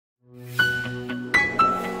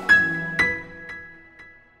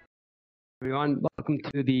everyone. Welcome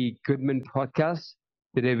to the Goodman podcast.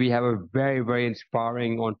 Today we have a very, very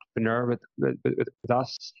inspiring entrepreneur with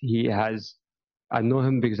us. I know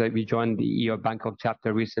him because we joined the EO Bangkok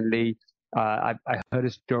chapter recently. I heard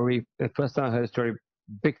his story. The first time I heard his story,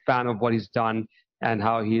 big fan of what he's done and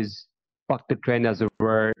how he's bucked the trend, as it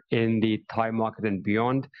were, in the Thai market and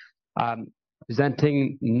beyond. Um,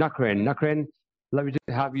 Presenting Nakrin. Nakrin, lovely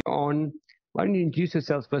to have you on. Why don't you introduce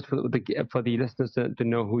yourself first for the listeners to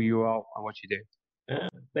know who you are and what you do?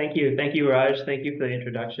 Thank you, Raj. Thank you for the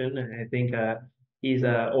introduction. I think he's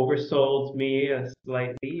oversold me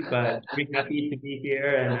slightly, but very happy to be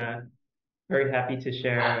here and very happy to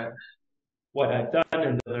share what I've done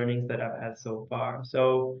and the learnings that I've had so far.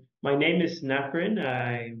 So my name is Nakrin.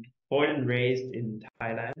 I'm born and raised in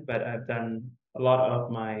Thailand, but I've done a lot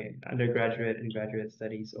of my undergraduate and graduate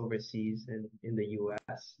studies overseas in the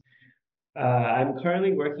US. I'm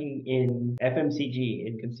currently working in FMCG,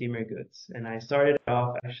 in consumer goods, and I started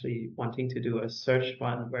off actually wanting to do a search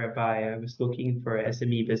fund whereby I was looking for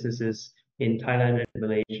SME businesses in Thailand and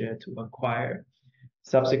Malaysia to acquire.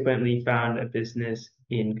 Subsequently found a business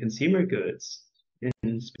in consumer goods,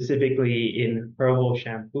 specifically in herbal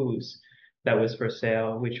shampoos that was for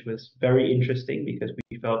sale, which was very interesting because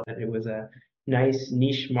we felt that it was a nice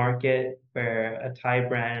niche market where a Thai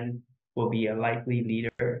brand will be a likely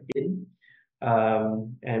leader in.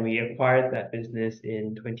 And we acquired that business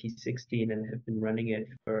in 2016 and have been running it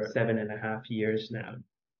for 7.5 years now.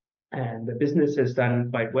 And the business has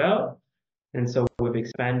done quite well. And so we've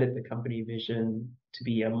expanded the company vision to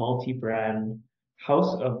be a multi-brand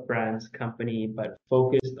house of brands company, but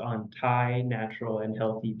focused on Thai, natural, and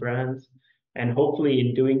healthy brands. And hopefully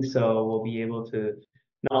in doing so, we'll be able to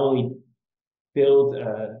not only build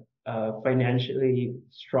a financially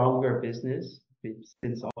stronger business,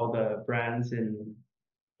 since all the brands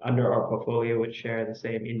under our portfolio would share the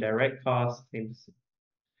same indirect costs, same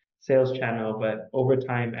sales channel, but over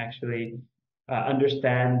time actually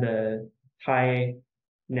understand the Thai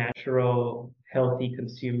natural healthy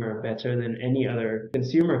consumer better than any other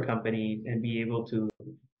consumer company and be able to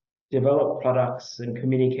develop products and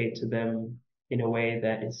communicate to them in a way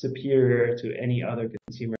that is superior to any other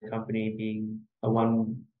consumer company, being a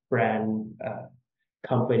one brand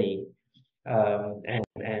company.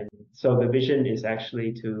 And so the vision is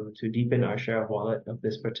actually to deepen our share of wallet of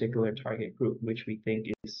this particular target group, which we think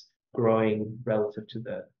is growing relative to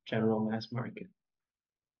the general mass market.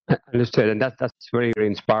 Understood, and that's very, very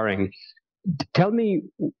inspiring. Tell me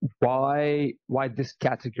why this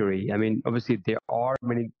category? I mean, obviously there are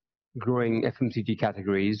many growing FMCG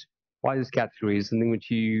categories. Why this category? Is something which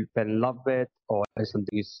you fell in love with, or is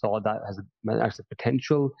something you saw that has a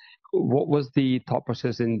potential? What was the thought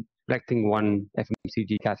process in selecting one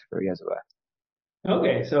FMCG category as well?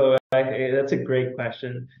 Okay, so that's a great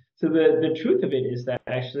question. So the truth of it is that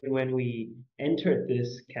actually when we entered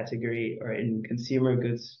this category or in consumer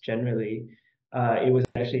goods generally, it was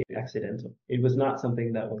actually accidental. It was not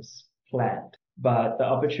something that was planned, but the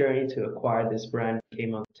opportunity to acquire this brand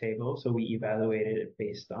came on the table. So we evaluated it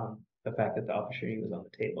based on the fact that the opportunity was on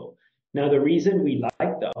the table. Now, the reason we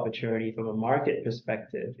liked the opportunity from a market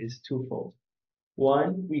perspective is twofold.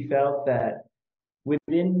 One, we felt that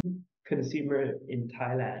within consumer in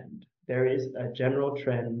Thailand, there is a general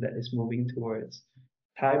trend that is moving towards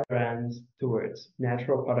Thai brands, towards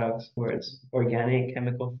natural products, towards organic,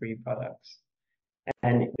 chemical-free products.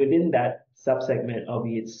 And within that subsegment,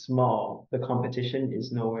 albeit small, the competition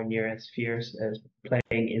is nowhere near as fierce as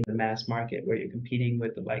playing in the mass market where you're competing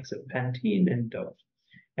with the likes of Pantene and Dove.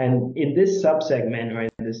 And in this subsegment or in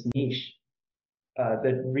this niche,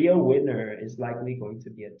 the real winner is likely going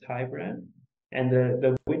to be a Thai brand. And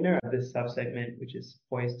the winner of this subsegment, which is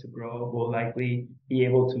poised to grow, will likely be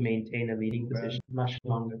able to maintain a leading position much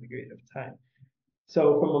longer period of time.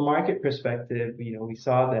 So from a market perspective, we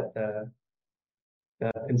saw that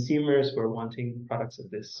the consumers were wanting products of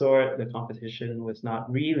this sort. The competition was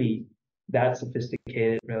not really that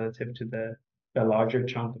sophisticated relative to the larger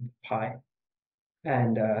chunk of the pie.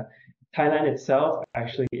 And Thailand itself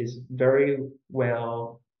actually is very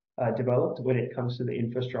well developed when it comes to the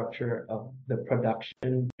infrastructure of the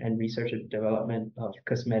production and research and development of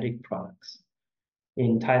cosmetic products.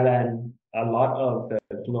 In Thailand, a lot of the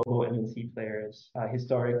global MNC players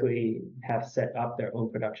historically have set up their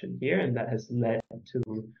own production here, and that has led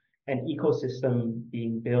to an ecosystem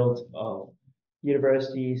being built of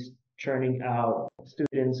universities churning out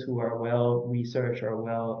students who are well researched or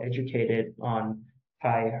well educated on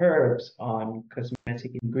Thai herbs, on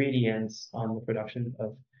cosmetic ingredients, on the production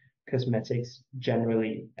of cosmetics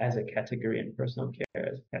generally as a category and personal care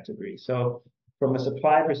as a category. So From a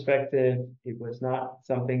supply perspective, it was not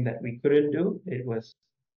something that we couldn't do. It was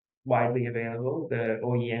widely available. The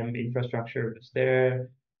OEM infrastructure was there.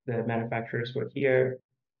 The manufacturers were here.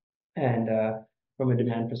 And from a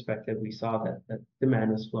demand perspective, we saw that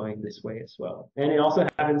demand was flowing this way as well. And it also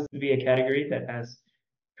happens to be a category that has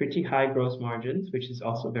pretty high gross margins, which is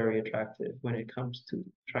also very attractive when it comes to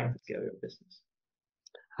trying to scale your business.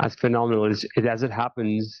 That's phenomenal. As it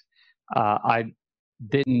happens, I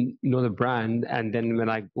didn't know the brand, and then when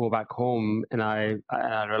I go back home and I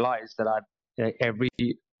realized that every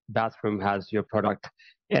bathroom has your product,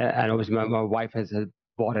 and obviously my wife has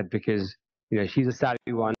bought it because she's a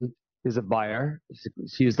savvy one, she's a buyer,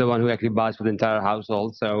 she's the one who actually buys for the entire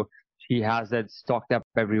household, so she has it stocked up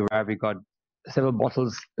everywhere. We got several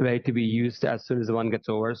bottles ready to be used as soon as the one gets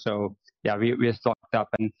over. So yeah, we're stocked up,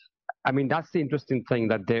 and I mean that's the interesting thing,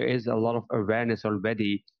 that there is a lot of awareness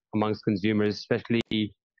already amongst consumers,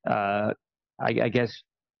 especially I guess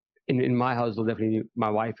in my household, definitely my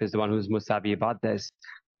wife is the one who's most savvy about this.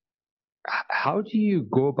 How do you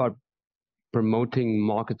go about promoting,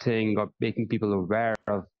 marketing, or making people aware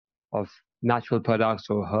of natural products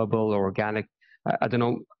or herbal or organic? I don't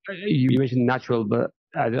know. You mentioned natural, but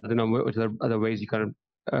I don't know what other ways you can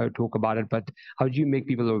talk about it. But how do you make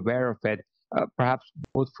people aware of it? Perhaps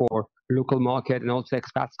both for local market and also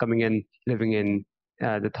expats coming in, living in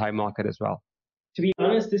the Thai market as well. To be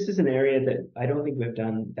honest, this is an area that I don't think we've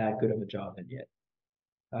done that good of a job in yet.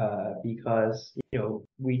 Because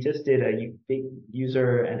we just did a big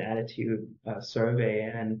user and attitude survey,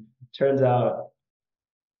 and turns out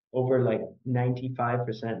over like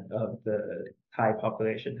 95% of the Thai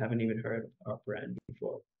population haven't even heard of our brand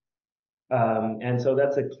before. And so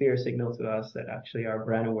that's a clear signal to us that actually our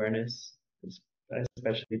brand awareness,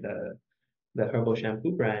 especially the herbal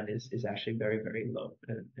shampoo brand, is actually very, very low.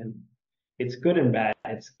 And it's good and bad.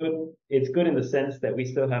 It's good in the sense that we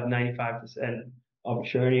still have 95%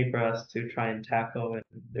 opportunity for us to try and tackle, and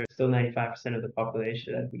there's still 95% of the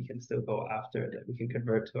population that we can still go after, that we can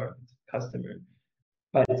convert to our customer.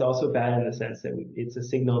 But it's also bad in the sense that it's a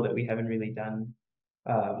signal that we haven't really done.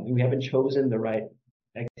 We haven't chosen the right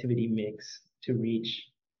activity mix to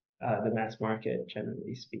reach the mass market,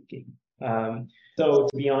 generally speaking. So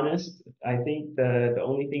to be honest, I think the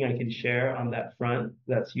only thing I can share on that front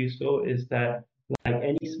that's useful is that, like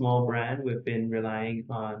any small brand, we've been relying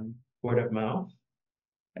on word of mouth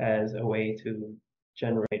as a way to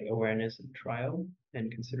generate awareness and trial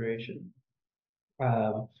and consideration.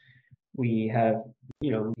 We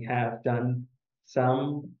have done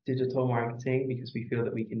some digital marketing because we feel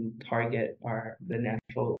that we can target the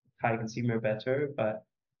natural Thai consumer better, but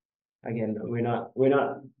again, we're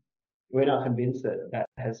not convinced that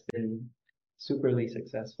has been superly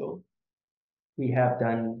successful. We have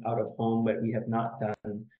done out of home, but we have not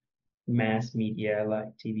done mass media like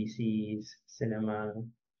TVCs, cinema,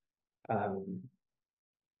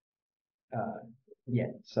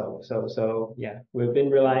 yeah. So yeah, we've been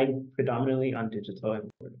relying predominantly on digital and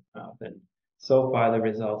word of mouth, and so far the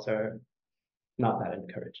results are not that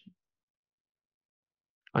encouraging.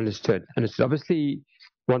 Understood. Obviously,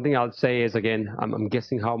 one thing I'll say is, again, I'm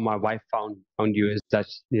guessing how my wife found you is that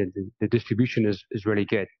the distribution is really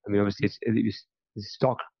good. I mean, obviously it's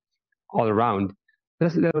stock all around. Tell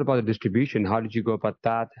us a little bit about the distribution. How did you go about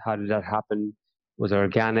that? How did that happen? Was it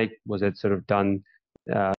organic? Was it sort of done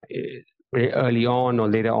very early on or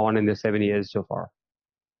later on in the 7 years so far?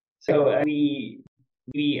 So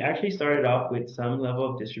we actually started off with some level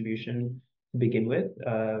of distribution to begin with.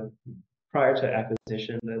 Prior to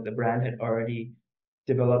acquisition, the brand had already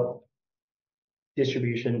developed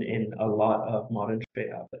distribution in a lot of modern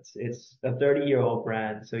trade outlets. It's a 30-year-old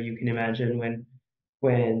brand, so you can imagine when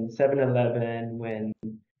 7-Eleven, when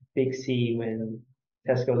Big C, when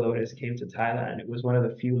Tesco Lotus came to Thailand, it was one of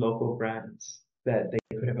the few local brands that they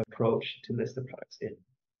could have approached to list the products in.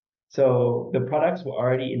 So the products were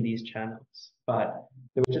already in these channels, but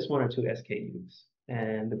there were just 1 or 2 SKUs.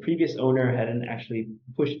 And the previous owner hadn't actually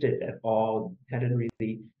pushed it at all, hadn't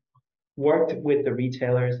really worked with the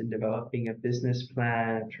retailers in developing a business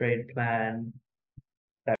plan, trade plan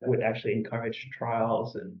that would actually encourage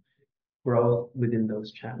trials and growth within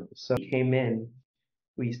those channels. So we came in,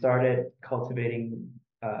 we started cultivating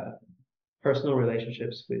personal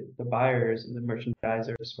relationships with the buyers and the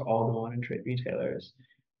merchandisers for all the modern trade retailers.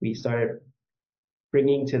 We started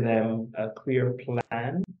bringing to them a clear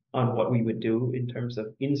plan on what we would do in terms of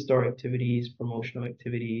in-store activities, promotional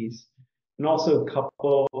activities, and also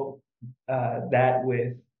couple that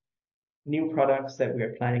with new products that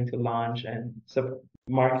we're planning to launch and some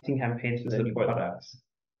marketing campaigns for the new products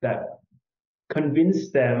that convince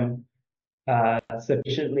them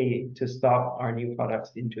sufficiently to stock our new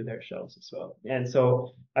products into their shelves as well. And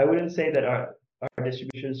so I wouldn't say that our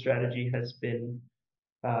distribution strategy has been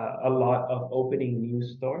a lot of opening new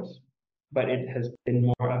stores, but it has been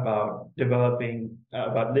more about developing,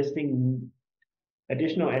 about listing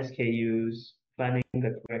additional SKUs, planning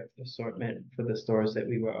the correct assortment for the stores that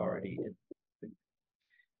we were already in.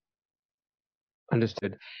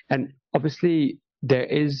 Understood. And obviously, there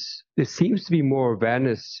seems to be more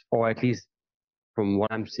awareness, or at least from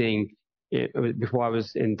what I'm seeing. Before I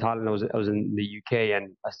was in Thailand, I was in the UK,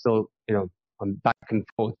 and I still, I'm back and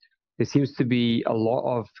forth. There seems to be a lot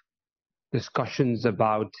of discussions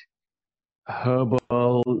about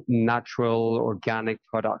herbal, natural, organic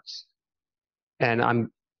products. And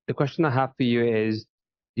the question I have for you is,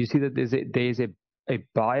 do you see that there's a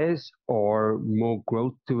bias or more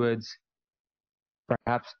growth towards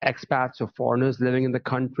perhaps expats or foreigners living in the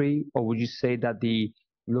country? Or would you say that the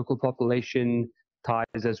local population,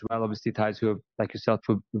 Thais as well, obviously Thais who have, like yourself,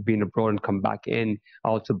 who've been abroad and come back in,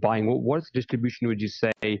 are also buying? What's the distribution, would you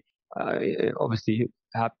say? Obviously,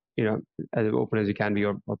 have, as open as you can be,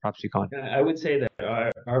 or perhaps you can't. I would say that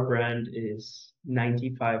our brand is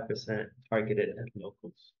 95% targeted at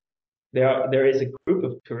locals. There is a group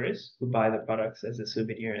of tourists who buy the products as a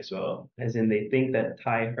souvenir as well, as in they think that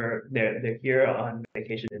they're here on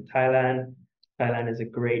vacation in Thailand. Thailand is a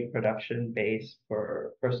great production base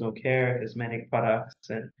for personal care, cosmetic products,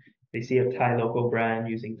 and they see a Thai local brand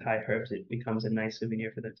using Thai herbs, it becomes a nice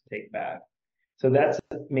souvenir for them to take back. So that's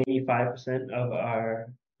maybe 5% of our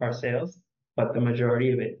sales, but the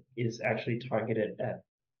majority of it is actually targeted at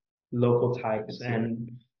local types.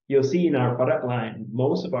 And you'll see in our product line,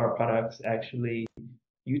 most of our products actually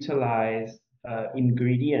utilize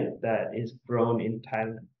ingredient that is grown in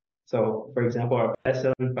Thailand. So, for example, our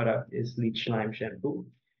best-selling product is leech lime shampoo.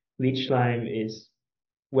 Leech lime is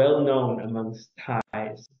well known amongst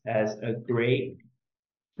Thais as a great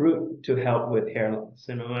fruit to help with hair loss.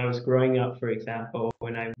 When I was growing up, for example,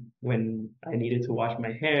 when I needed to wash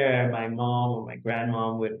my hair, my mom or my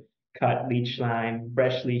grandmom would cut leech lime,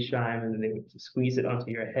 fresh leech lime, and then they would squeeze it onto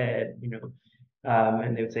your head,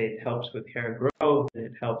 and they would say it helps with hair growth and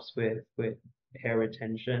it helps with hair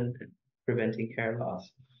retention and preventing hair loss.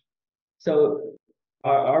 So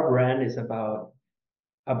our brand is about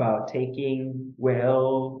taking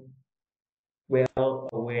well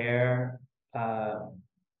aware,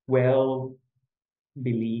 well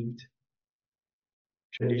believed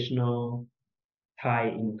traditional Thai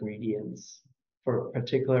ingredients for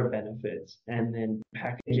particular benefits, and then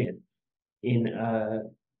packaging it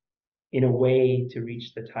in a way to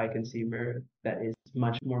reach the Thai consumer that is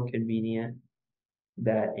much more convenient,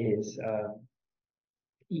 that is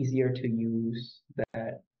easier to use,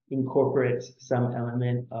 that incorporates some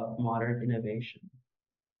element of modern innovation,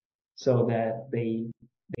 so that they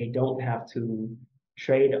don't have to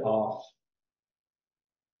trade off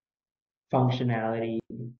functionality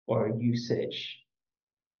or usage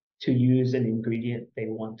to use an ingredient they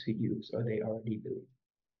want to use or they already believe.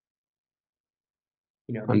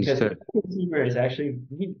 Because the consumer is actually,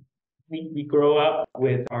 we grow up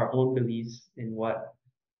with our own beliefs in what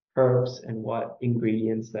herbs and what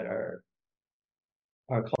ingredients that are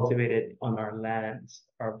cultivated on our lands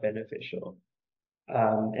are beneficial.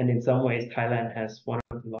 And in some ways, Thailand has one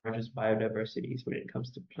of the largest biodiversities when it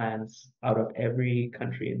comes to plants out of every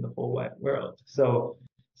country in the whole wide world. So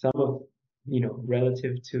some of,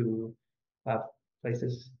 relative to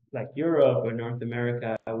places like Europe or North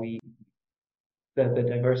America, the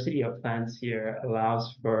diversity of plants here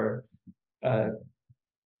allows for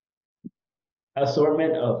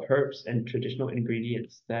assortment of herbs and traditional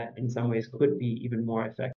ingredients that in some ways could be even more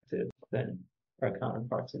effective than our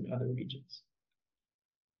counterparts in other regions.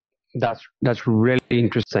 That's really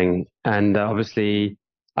interesting, and obviously,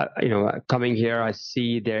 coming here, I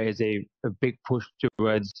see there is a big push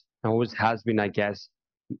towards, always has been, I guess,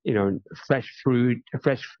 fresh fruit,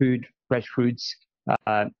 fresh food, fresh fruits.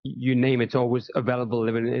 You name it, it's always available.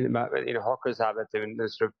 Even hawkers have it, even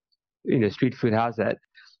sort of, street food has it.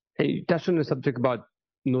 Hey, you touched on the subject about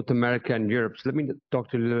North America and Europe. So let me talk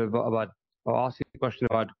to you a little bit about, or ask you a question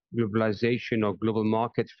about globalization or global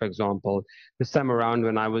markets, for example. This time around,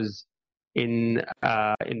 when I was in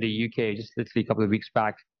the UK, just literally a couple of weeks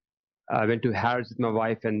back, I went to Harrods with my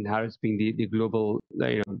wife, and Harrods being the global,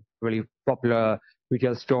 really popular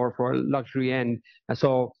retail store for luxury end. I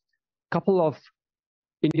saw a couple of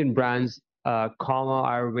Indian brands, Karma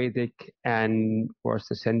Ayurvedic and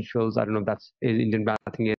Force Essentials. I don't know if that's an Indian brand.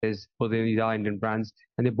 I think it is. Both of these are Indian brands,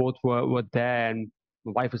 and they both were there. And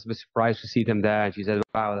my wife was a bit surprised to see them there. And she said,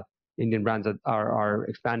 "Wow, Indian brands are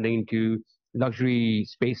expanding into luxury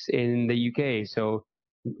space in the UK. So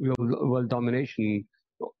world domination.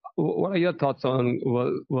 What are your thoughts on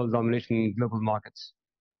world domination in global markets?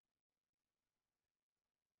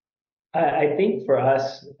 I think for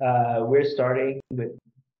us, we're starting with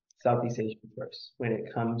Southeast Asia first when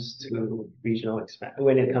it comes to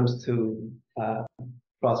when it comes to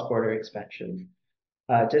cross-border expansion.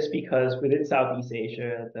 Just because within Southeast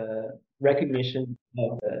Asia, the recognition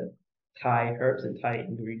of the Thai herbs and Thai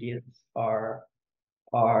ingredients are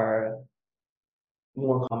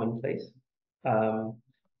more commonplace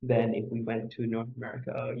than if we went to North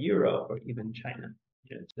America or Europe or even China.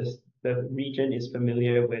 Just the region is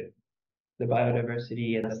familiar with the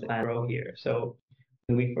biodiversity and the plant grow here. So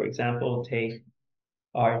when we, for example, take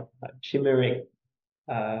our turmeric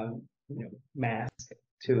mask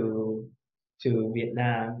to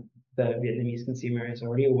Vietnam, the Vietnamese consumer is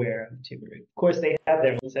already aware of turmeric. Of course, they have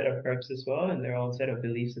their own set of herbs as well and their own set of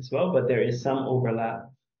beliefs as well, but there is some overlap.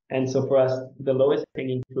 And so for us, the lowest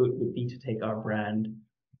hanging fruit would be to take our brand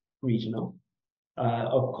regional.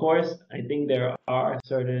 Of course, I think there are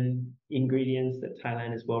certain ingredients that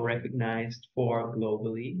Thailand is well recognized for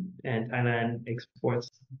globally, and Thailand exports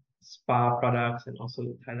spa products and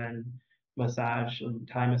also Thailand massage and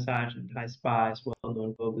Thai spa is well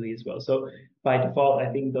known globally as well. So by default,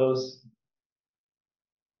 I think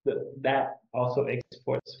that also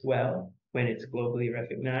exports well when it's globally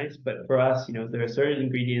recognized. But for us, there are certain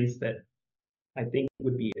ingredients that I think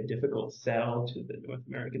would be a difficult sell to the North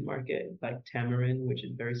American market, like tamarind, which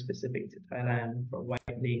is very specific to Thailand for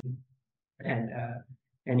whitening, and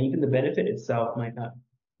even the benefit itself might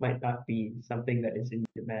not be something that is in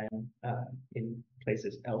demand in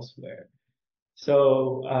places elsewhere.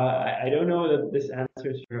 So I don't know that this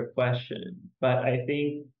answers your question, but I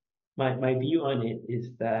think my view on it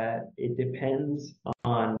is that it depends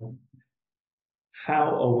on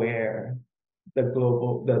how aware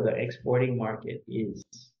the exporting market is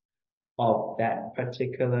of that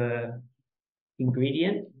particular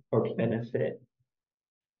ingredient or benefit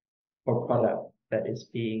or product that is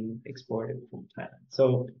being exported from Thailand.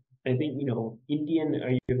 So I think,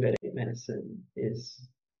 Indian Ayurvedic medicine is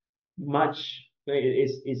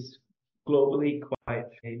globally quite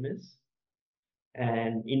famous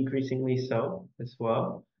and increasingly so as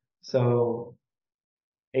well. So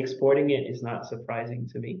exporting it is not surprising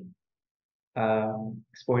to me.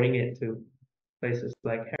 Exporting it to places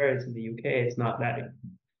like Harrods in the UK is not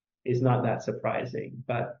that surprising,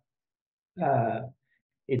 but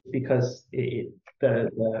it's because the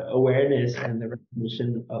awareness and the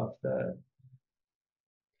recognition of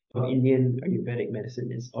Indian Ayurvedic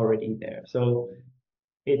medicine is already there. So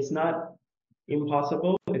it's not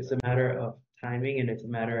impossible. It's a matter of timing, and it's a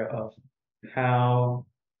matter of how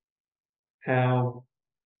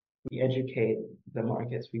we educate the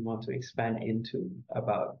markets we want to expand into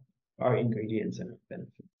about our ingredients and our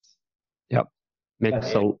benefits. Yep,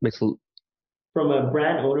 makes a from a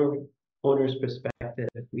brand owner's perspective,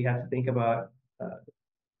 we have to think about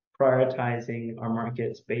prioritizing our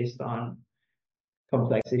markets based on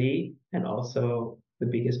complexity and also the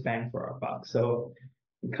biggest bang for our buck. So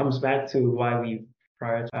it comes back to why we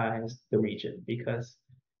prioritize the region, because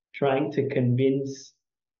trying to convince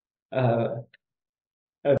a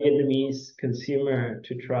Vietnamese consumer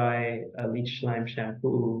to try a leech lime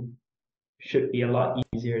shampoo should be a lot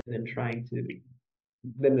easier than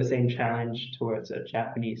the same challenge towards a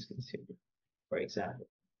Japanese consumer, for example.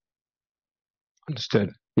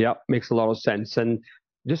 Understood. Yeah, makes a lot of sense. And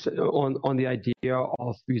just on the idea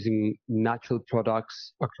of using natural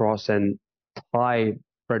products across and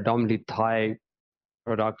predominantly Thai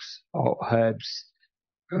products or herbs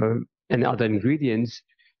and other ingredients,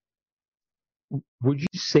 would you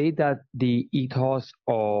say that the ethos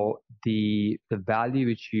or the value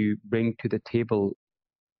which you bring to the table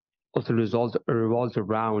also revolves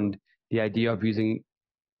around the idea of using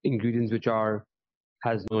ingredients which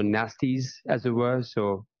has no nasties, as it were?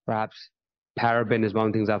 So perhaps paraben is one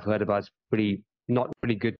of the things I've heard about. It's not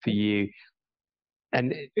really good for you.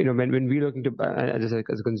 And when we look into as a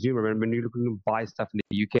consumer, when you're looking to buy stuff in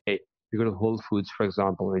the UK, you go to Whole Foods, for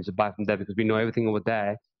example, and you just buy from there because we know everything over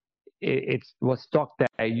there. It's what's stocked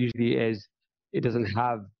there usually is it doesn't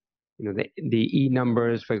have the E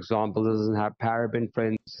numbers, for example, doesn't have paraben, for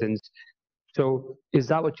instance. So is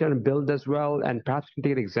that what you're going to build as well? And perhaps you can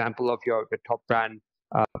take an example of your top brand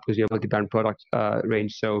because you have multi-brand product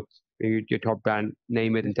range. So your top brand,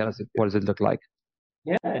 name it and tell us what does it look like.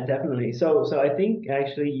 Yeah, definitely. So I think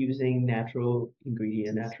actually using natural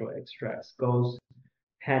ingredients, natural extracts goes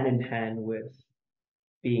hand in hand with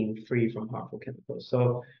being free from harmful chemicals.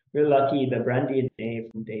 So we're lucky the brand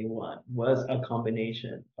DNA from day one was a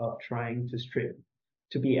combination of trying to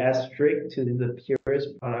be as strict to the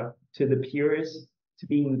purest product, to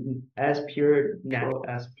being as pure natural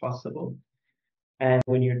as possible. And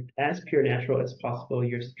when you're as pure natural as possible,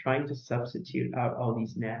 you're trying to substitute out all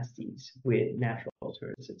these nasties with natural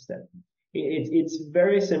alternatives. That it's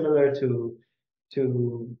very similar to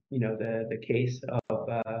the case of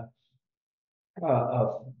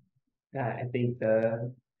I think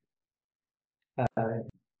the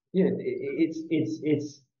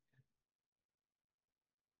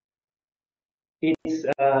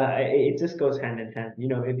it just goes hand in hand.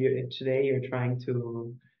 If today you're trying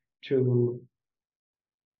to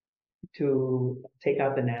take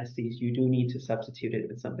out the nasties, you do need to substitute it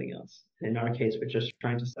with something else. In our case, we're just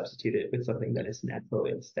trying to substitute it with something that is natural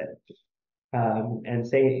instead. And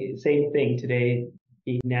same thing today.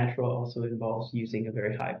 Being natural also involves using a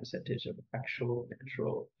very high percentage of actual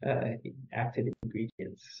natural active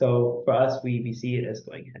ingredients. So for us, we see it as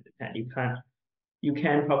going hand in hand. You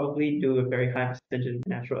can probably do a very high percentage of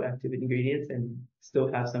natural active ingredients and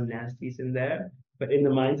still have some nasties in there. But in the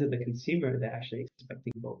minds of the consumer, they're actually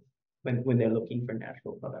expecting both when they're looking for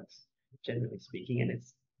natural products, generally speaking. And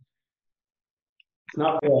it's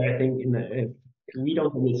not fair, I think, we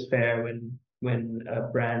don't think it's fair when a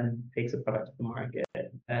brand takes a product to the market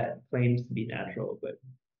that claims to be natural but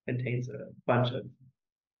contains a bunch of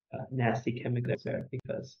nasty chemicals there,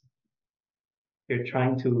 because you're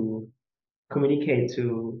trying to communicate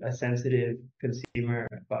to a sensitive consumer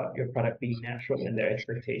about your product being natural, and their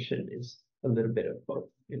expectation is a little bit of both,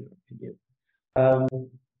 in my opinion.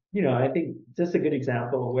 I think just a good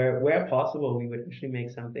example where possible, we would actually make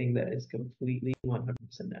something that is completely 100%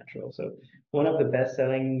 natural. So one of the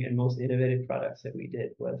best-selling and most innovative products that we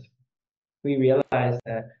did was we realized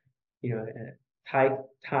that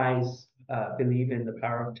Thais believe in the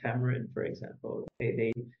power of tamarind, for example.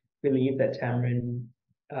 They believe that tamarind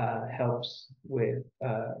helps with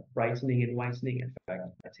brightening and whitening effect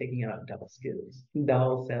by taking out dull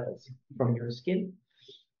cells from your skin.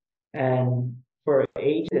 And for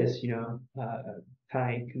ages,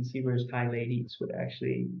 Thai consumers, Thai ladies would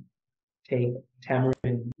actually take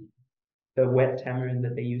tamarind, the wet tamarind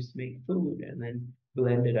that they used to make food, and then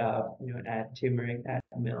blend it up, add turmeric, add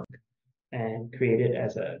milk, and create it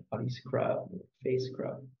as a body scrub, face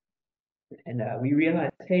scrub. And we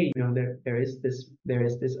realized, hey, there is this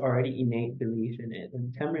already innate belief in it,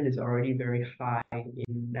 and tamarind is already very high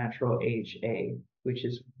in natural AHA, which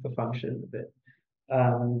is the function of it.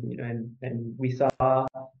 And we saw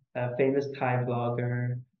a famous Thai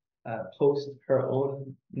blogger post her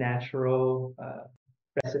own natural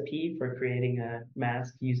recipe for creating a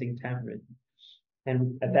mask using tamarind.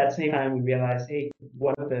 And at that same time, we realized, hey,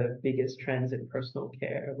 one of the biggest trends in personal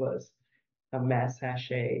care was mask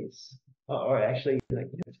sachets, or actually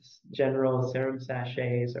just general serum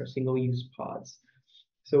sachets or single-use pods.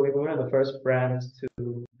 So we were one of the first brands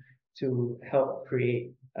to help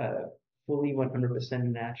create a fully 100%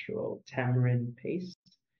 natural tamarind paste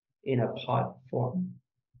in a pod form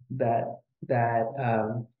that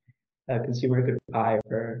a consumer could buy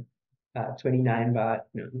for 29 baht,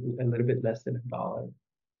 a little bit less than $1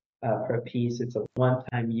 per piece. It's a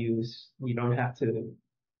one-time use. You don't have to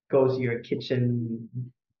go to your kitchen,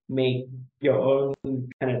 make your own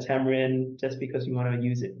kind of tamarind just because you want to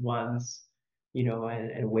use it once,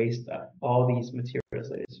 and waste all these materials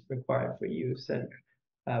that is required for use. And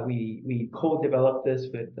we co-developed this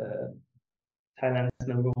with Thailand's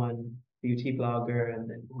 #1 beauty blogger, and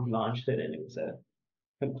then we launched it, and it was a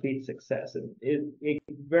complete success. And it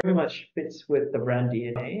very much fits with the brand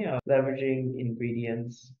DNA of leveraging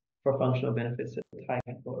ingredients for functional benefits that Thai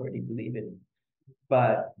people already believe in,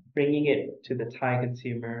 but bringing it to the Thai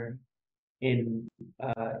consumer in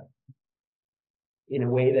a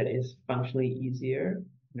way that is functionally easier,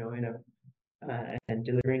 and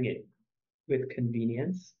delivering it with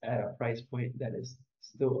convenience at a price point that is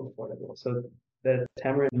still affordable. So the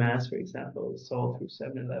tamarind mask, for example, is sold through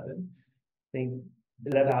 7-Eleven. I think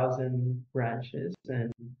 11,000 branches,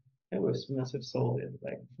 and it must have sold it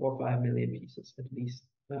like 4 or 5 million pieces at least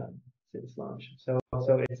since launch. So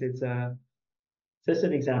it's just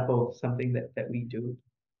an example of something that we do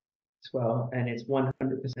as well, and it's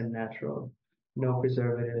 100% natural, no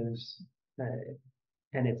preservatives,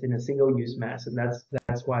 and it's in a single-use mask, and that's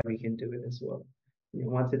why we can do it as well.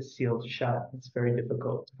 Once it's sealed shut, it's very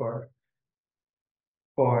difficult for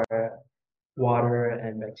water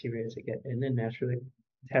and bacteria to get in, and naturally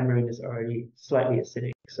tamarind is already slightly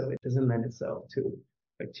acidic, so it doesn't lend itself to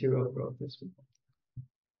bacterial growth as well.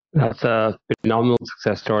 That's a phenomenal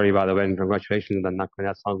success story, by the way, and congratulations on that, Nakrin.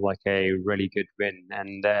 That sounds like a really good win.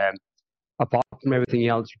 And apart from everything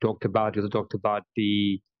else you talked about, you also talked about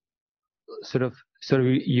the sort of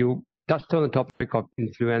you touched on the topic of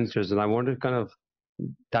influencers, and I wanted to kind of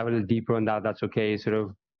dive a little deeper on that. That's okay. Sort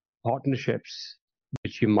of partnerships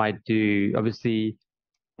which you might do. Obviously,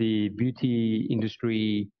 the beauty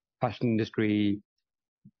industry, fashion industry,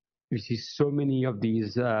 we see so many of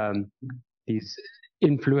these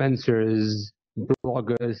influencers,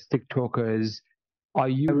 bloggers, TikTokers. Are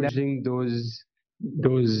you leveraging those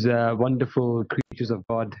wonderful creatures of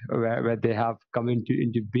God where they have come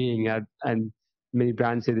into being and many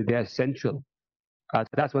brands say that they're essential? So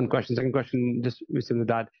that's one question. Second question, just similar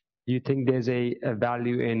to that, do you think there's a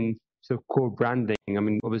value in sort of core branding? I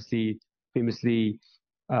mean, obviously, famously,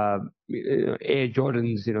 Air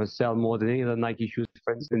Jordans, sell more than any other Nike shoes,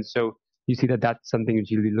 for instance. So you see that that's something that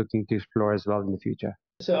you'll be looking to explore as well in the future.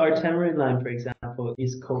 So our Tamarind line, for example,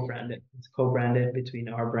 is co-branded. It's co-branded between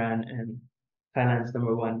our brand and Thailand's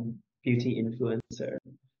number one beauty influencer.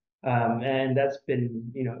 And that's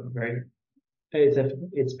been,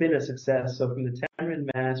 it's been a success. So from the Tamarind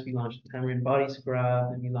mask, we launched the Tamarind body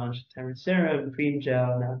scrub, and we launched the Tamarind serum, cream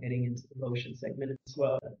gel, now getting into the lotion segment as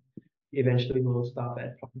well. Eventually we'll stop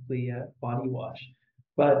at probably a body wash.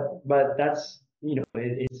 But that's,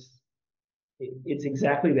 it's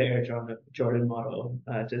exactly the Air Jordan model,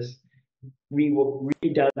 just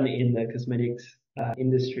redone in the cosmetics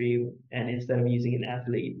industry, and instead of using an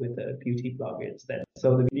athlete with a beauty blogger instead.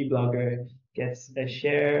 So the beauty blogger gets a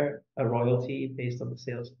share, a royalty based on the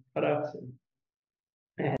sales of products,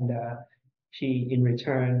 and she in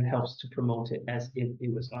return helps to promote it as if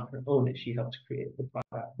it was on her own, and she helped create the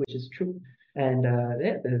product, which is true. And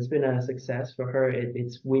yeah, it's been a success for her.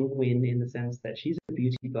 It's win-win in the sense that she's a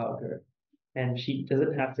beauty blogger and she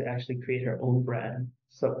doesn't have to actually create her own brand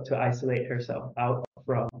so to isolate herself out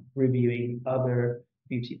from reviewing other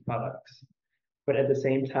beauty products. But at the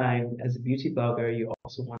same time, as a beauty blogger, you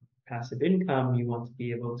also want passive income. You want to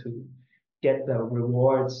be able to get the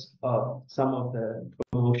rewards of some of the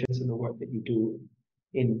promotions and the work that you do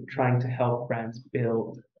in trying to help brands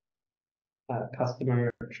build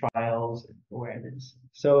customer trials and awareness.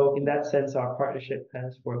 So in that sense, our partnership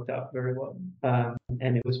has worked out very well.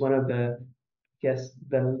 And it was one of the, I guess,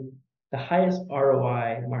 the highest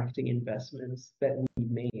ROI marketing investments that we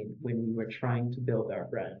made when we were trying to build our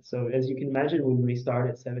brand. So as you can imagine, when we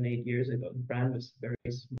started 7, 8 years ago, the brand was very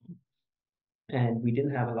small and we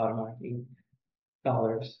didn't have a lot of marketing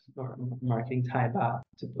dollars or marketing Thai baht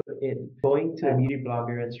to put in. Going to a beauty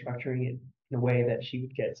blogger and structuring it in a way that she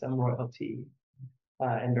would get some royalty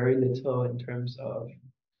and very little in terms of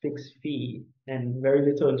fixed fee and very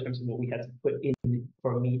little in terms of what we had to put in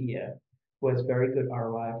for media was very good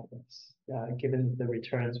ROI for us, given the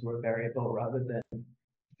returns were variable rather than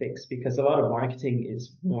fixed, because a lot of marketing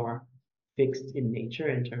is more fixed in nature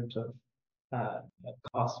in terms of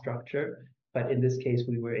cost structure. But in this case,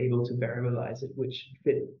 we were able to variabilize it, which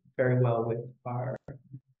fit very well with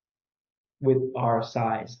our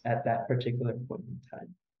size at that particular point in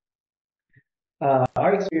time.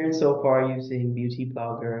 Our experience so far using beauty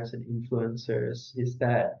bloggers and influencers is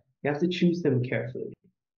that you have to choose them carefully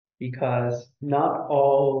because not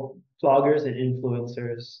all bloggers and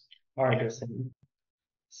influencers are the same.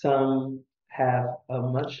 Some have a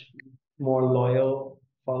much more loyal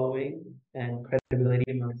following and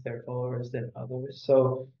credibility amongst their followers than others.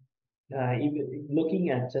 So even looking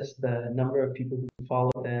at just the number of people who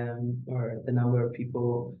follow them or the number of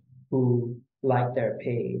people who like their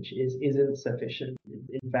page isn't sufficient.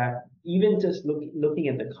 In fact, even just looking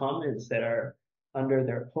at the comments that are under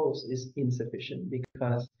their posts is insufficient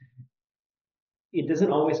because it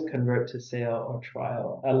doesn't always convert to sale or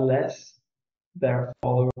trial unless their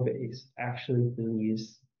follower base actually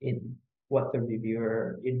believes in what the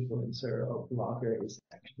reviewer, influencer, or blogger is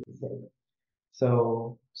actually saying.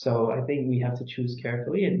 So I think we have to choose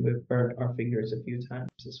carefully, and we've burned our fingers a few times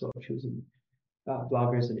as well, choosing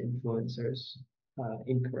bloggers and influencers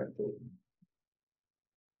incorrectly.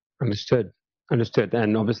 Understood. Understood.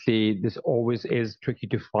 And obviously, this always is tricky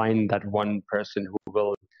to find that one person who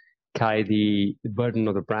will carry the burden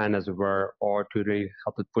of the brand, as it were, or to really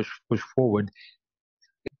help it push forward.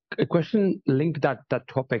 A question linked to that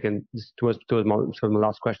topic, and this towards my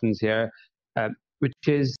last questions here, which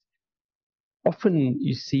is often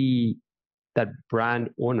you see that brand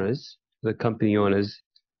owners, the company owners,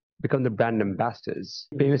 become the brand ambassadors.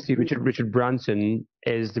 Famously, Richard Branson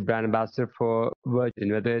is the brand ambassador for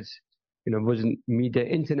Virgin, whether it's Virgin Media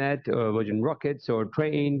Internet or Virgin Rockets or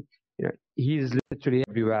Train. He's literally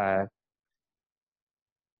everywhere.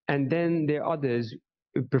 And then there are others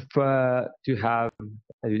prefer to have,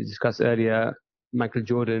 as we discussed earlier, Michael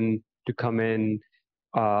Jordan to come in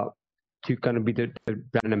to kind of be the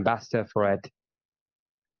brand ambassador for it.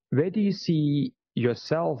 Where do you see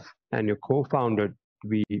yourself and your co-founder to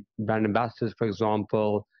be brand ambassadors, for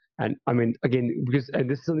example? And I mean, again, because and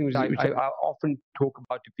this is something which I often talk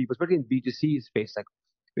about to people, especially in B2C space. Like,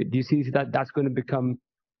 do you see that that's going to become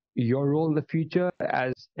your role in the future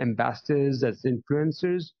as ambassadors, as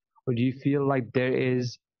influencers, or do you feel like there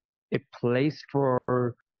is a place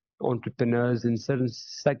for entrepreneurs in certain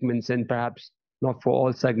segments, and perhaps not for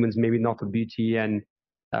all segments, maybe not for beauty and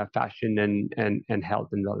fashion and health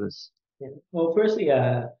and wellness? Yeah. Well, firstly,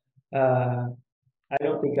 I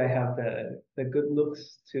don't think I have the good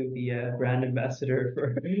looks to be a brand ambassador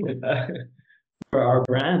for our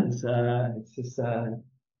brands. It's just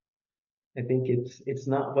I think it's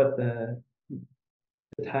not what the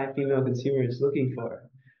Thai female consumer is looking for.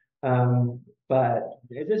 But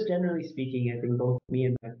just generally speaking, I think both me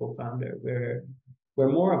and my co-founder, we're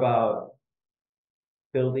more about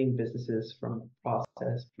building businesses from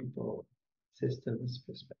process, people, systems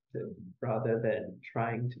perspective, rather than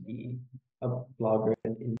trying to be a blogger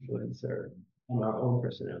and influencer on our own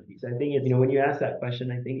personalities. I think it's, when you ask that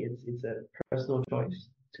question, I think it's a personal choice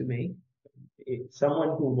to make. It's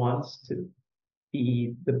someone who wants to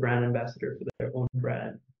be the brand ambassador for their own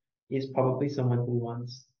brand is probably someone who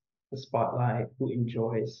wants the spotlight, who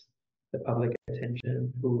enjoys the public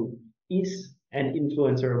attention, who is an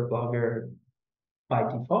influencer or blogger by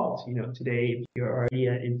default. Today, if you're already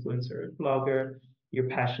an influencer or blogger, you're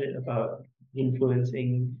passionate about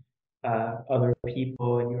influencing other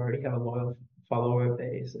people, and you already have a loyal follower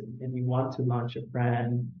base, and you want to launch a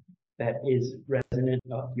brand that is resonant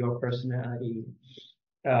of your personality,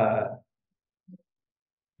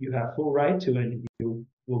 you have full right to, and you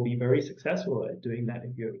will be very successful at doing that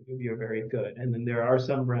if you're very good. And then there are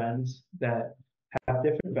some brands that have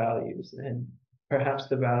different values, and perhaps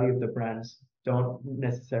the value of the brands don't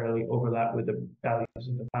necessarily overlap with the values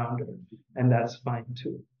of the founder, and that's fine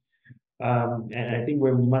too. And I think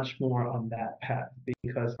we're much more on that path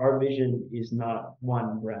because our vision is not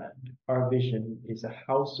one brand. Our vision is a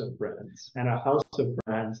house of brands, and a house of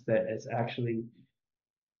brands that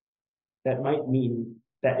might mean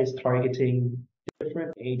that is targeting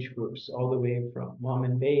different age groups, all the way from mom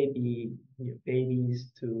and baby,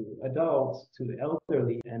 babies to adults to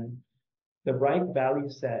elderly, and the right value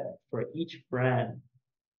set for each brand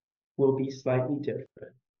will be slightly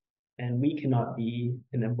different. And we cannot be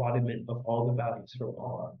an embodiment of all the values for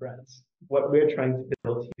all our brands. What we're trying to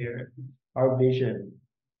build here, our vision,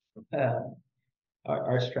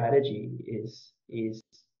 our strategy is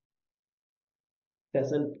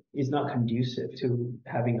not conducive to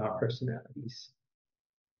having our personalities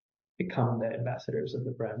become the ambassadors of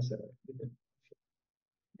the brands that are within.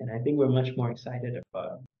 And I think we're much more excited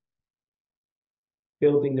about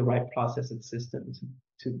building the right process and systems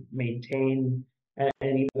to maintain and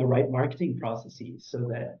even the right marketing processes so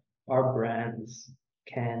that our brands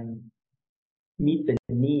can meet the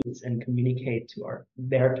needs and communicate to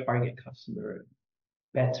their target customer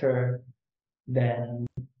better than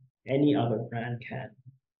any other brand can.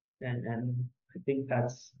 And I think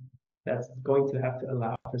that's going to have to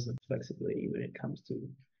allow for some flexibility when it comes to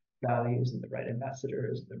values and the right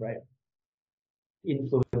ambassadors, the right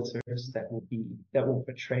influencers that will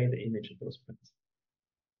portray the image of those brands.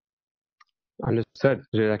 Understood.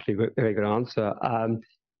 Actually, very good answer.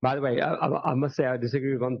 By the way, I must say I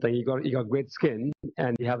disagree with one thing. You got great skin,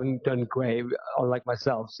 and you haven't turned grey, unlike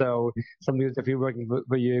myself. So something that's definitely working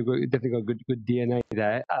for you. Definitely got good DNA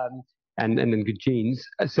there, and then good genes.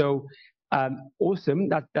 So awesome.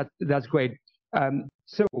 That's great.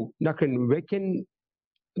 So Nakrin, where can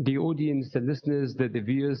the audience, the listeners, the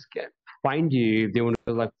viewers find you if they want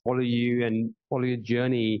to follow you and follow your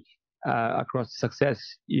journey across success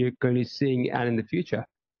you're currently seeing and in the future?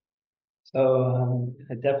 So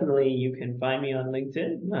definitely you can find me on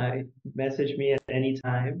LinkedIn. Message me at any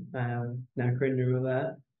time, Nakrin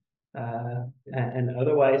Narula. And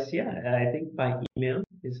otherwise, I think by email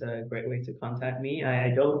is a great way to contact me.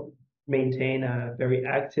 I don't maintain a very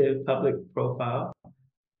active public profile,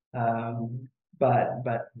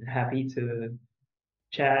 but happy to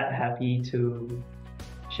chat, happy to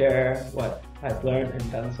share what I've learned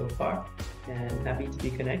and done so far, and happy to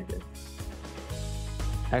be connected.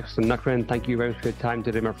 Excellent. Nakrin, thank you very much for your time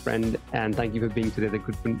today, my friend, and thank you for being today the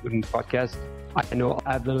Goodman podcast. I know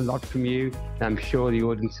I've learned a lot from you, and I'm sure the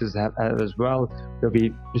audiences have as well. We'll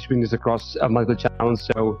be distributing this across multiple channels,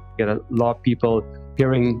 so get a lot of people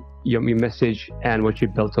hearing your message and what you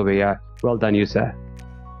built over here. Well done, you, sir.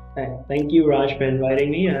 Thank you, Raj, for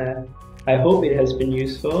inviting me. I hope it has been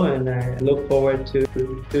useful, and I look forward to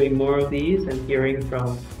doing more of these and hearing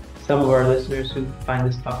from some of our listeners who find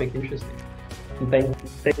this topic interesting. And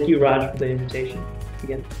thank you, Raj, for the invitation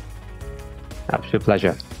again. Absolute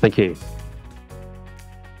pleasure. Thank you.